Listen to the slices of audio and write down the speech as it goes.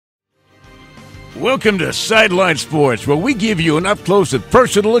Welcome to Sideline Sports, where we give you an up-close and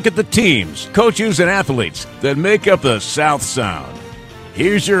personal look at the teams, coaches, and athletes that make up the South Sound.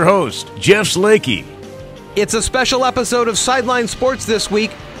 Here's your host, Jeff Slakey. It's a special episode of Sideline Sports this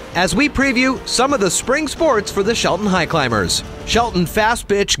week as we preview some of the spring sports for the Shelton High Climbers. Shelton Fast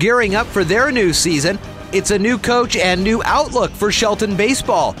Pitch gearing up for their new season. It's a new coach and new outlook for Shelton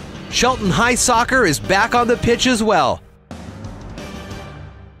baseball. Shelton High Soccer is back on the pitch as well.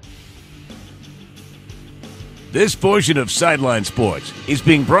 This portion of Sideline Sports is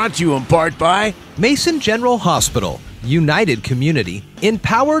being brought to you in part by Mason General Hospital, United Community,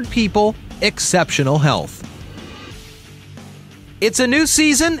 Empowered People, Exceptional Health. It's a new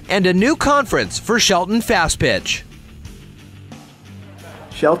season and a new conference for Shelton Fast Pitch.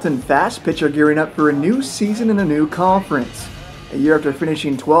 Shelton Fast Pitch are gearing up for a new season and a new conference. A year after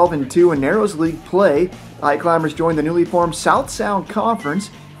finishing 12-2 in Narrows League play, the High Climbers joined the newly formed South Sound Conference,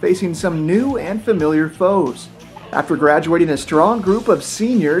 facing some new and familiar foes. After graduating a strong group of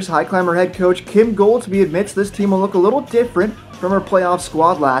seniors, High Climber head coach Kim Goldsby admits this team will look a little different from her playoff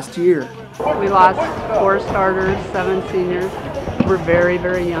squad last year. We lost 4 starters, 7 seniors. We're very,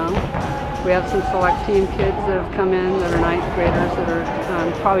 very young. We have some select team kids that have come in that are 9th graders that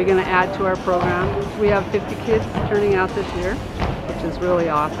are probably going to add to our program. We have 50 kids turning out this year, which is really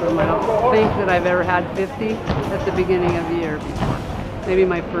awesome. I don't think that I've ever had 50 at the beginning of the year before. Maybe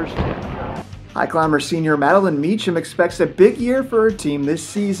my first year. High Climber senior Madeline Meacham expects a big year for her team this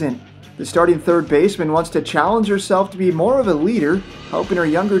season. The starting third baseman wants to challenge herself to be more of a leader, helping her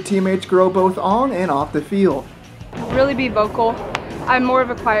younger teammates grow both on and off the field. Really be vocal. I'm more of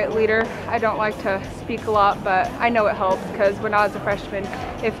a quiet leader. I don't like to speak a lot, but I know it helps because when I was a freshman,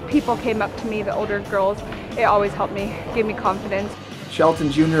 if people came up to me, the older girls, it always helped me, gave me confidence.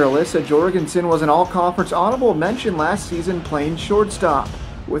 Shelton junior Alyssa Jorgensen was an all-conference honorable mention last season playing shortstop.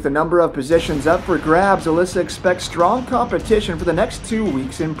 With a number of positions up for grabs, Alyssa expects strong competition for the next 2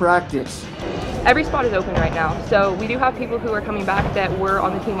 weeks in practice. Every spot is open right now, so we do have people who are coming back that were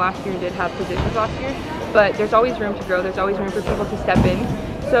on the team last year and did have positions last year, but there's always room to grow, there's always room for people to step in.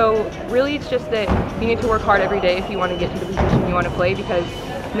 So really it's just that you need to work hard every day if you want to get to the position you want to play, because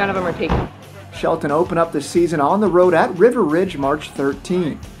none of them are taken. Shelton open up the season on the road at River Ridge March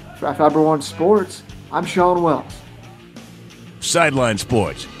 13th. For Fiber One Sports, I'm Sean Wells. Sideline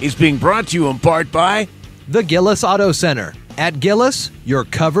Sports is being brought to you in part by The Gillis Auto Center. At Gillis, you're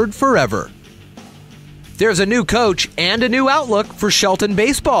covered forever. There's a new coach and a new outlook for Shelton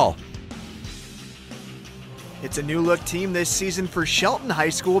baseball. It's a new-look team this season for Shelton High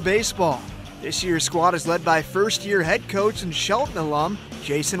School baseball. This year's squad is led by first-year head coach and Shelton alum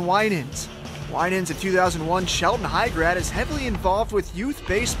Jason Winans. Winans, a 2001 Shelton High grad, is heavily involved with youth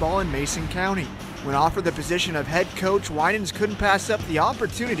baseball in Mason County. When offered the position of head coach, Winans couldn't pass up the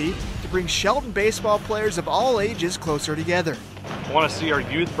opportunity to bring Shelton baseball players of all ages closer together. I want to see our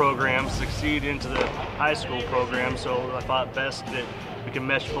youth program succeed into the high school program, so I thought best that we can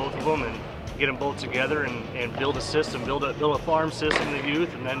mesh both of them and get them both together and build a system, build a farm system in the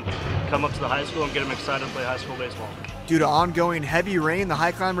youth, and then come up to the high school and get them excited to play high school baseball. Due to ongoing heavy rain, the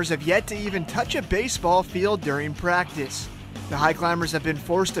High Climbers have yet to even touch a baseball field during practice. The High Climbers have been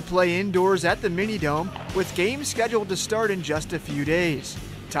forced to play indoors at the Mini Dome, with games scheduled to start in just a few days.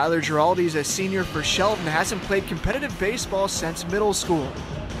 Tyler Giraldi's, a senior for Shelton, hasn't played competitive baseball since middle school.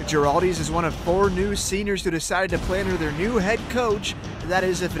 Giraldi's is one of 4 new seniors who decided to play under their new head coach, that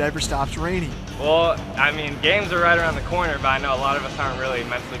is if it ever stops raining. Well, I mean, games are right around the corner, but I know a lot of us aren't really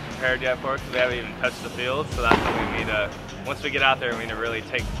mentally prepared yet for it because we haven't even touched the field, so that's what we need to, once we get out there, we need to really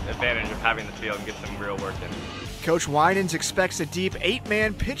take advantage of having the field and get some real work in. Coach Winans expects a deep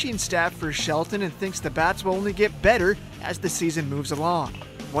 8-man pitching staff for Shelton and thinks the bats will only get better as the season moves along.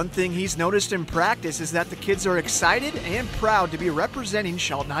 One thing he's noticed in practice is that the kids are excited and proud to be representing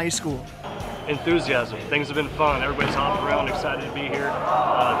Shelton High School. Enthusiasm. Things have been fun. Everybody's hopping around, excited to be here.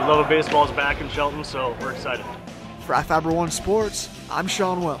 The love of baseball is back in Shelton, so we're excited. For Fiber One Sports, I'm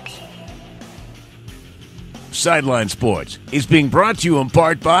Sean Wells. Sideline Sports is being brought to you in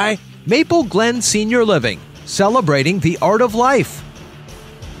part by Maple Glen Senior Living, celebrating the art of life.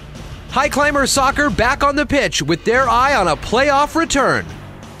 High Climber Soccer back on the pitch with their eye on a playoff return.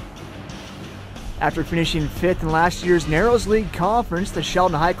 After finishing 5th in last year's Narrows League Conference, the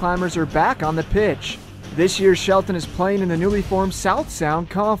Shelton High Climbers are back on the pitch. This year, Shelton is playing in the newly formed South Sound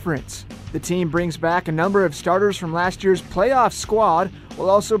Conference. The team brings back a number of starters from last year's playoff squad, while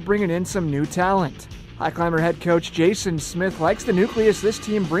also bringing in some new talent. High Climber head coach Jason Smith likes the nucleus this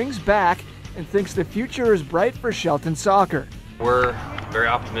team brings back and thinks the future is bright for Shelton soccer. We're very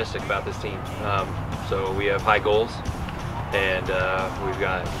optimistic about this team. So we have high goals. and we've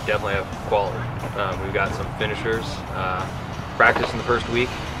got definitely have quality. We've got some finishers. Practice in the first week,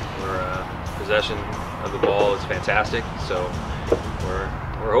 where possession of the ball is fantastic, so we're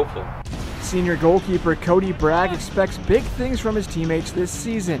hopeful. Senior goalkeeper Cody Bragg expects big things from his teammates this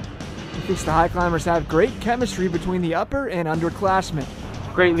season. He thinks the High Climbers have great chemistry between the upper and underclassmen.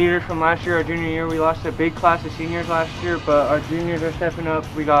 Great leaders from last year, our junior year. We lost a big class of seniors last year, but our juniors are stepping up.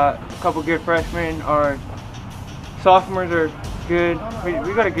 We got a couple good freshmen. Our sophomores are good.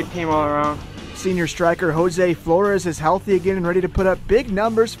 We got a good team all around. Senior striker Jose Flores is healthy again and ready to put up big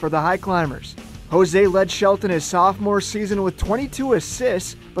numbers for the High Climbers. Jose led Shelton his sophomore season with 22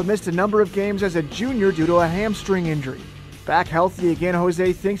 assists, but missed a number of games as a junior due to a hamstring injury. Back healthy again,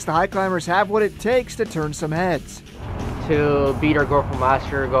 Jose thinks the High Climbers have what it takes to turn some heads. To beat our goal from last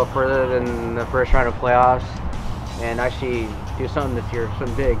year, go further than the first round of playoffs, and actually do something this year,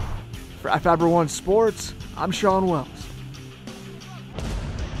 something big. For Fiber One Sports, I'm Sean Wells.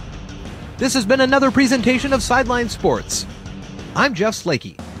 This has been another presentation of Sideline Sports. I'm Jeff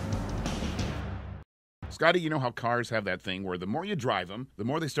Slakey. Scotty, you know how cars have that thing where the more you drive them, the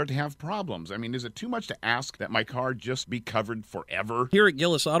more they start to have problems. I mean, is it too much to ask that my car just be covered forever? Here at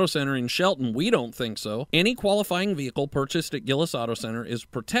Gillis Auto Center in Shelton, we don't think so. Any qualifying vehicle purchased at Gillis Auto Center is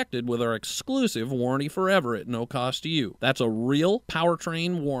protected with our exclusive warranty forever at no cost to you. That's a real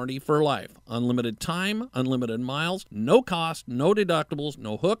powertrain warranty for life. Unlimited time, unlimited miles, no cost, no deductibles,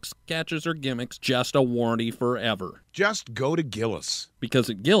 no hooks, catches, or gimmicks, just a warranty forever. Just go to Gillis. Because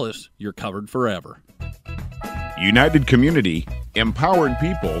at Gillis, you're covered forever. United Community, empowered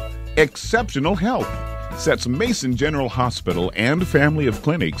people, exceptional health sets Mason General Hospital and family of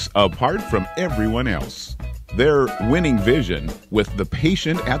clinics apart from everyone else. Their winning vision, with the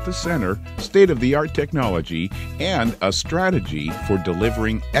patient at the center, state-of-the-art technology, and a strategy for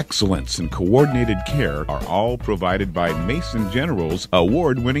delivering excellence and coordinated care, are all provided by Mason General's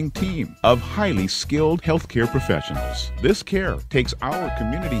award-winning team of highly skilled healthcare professionals. This care takes our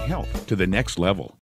community health to the next level.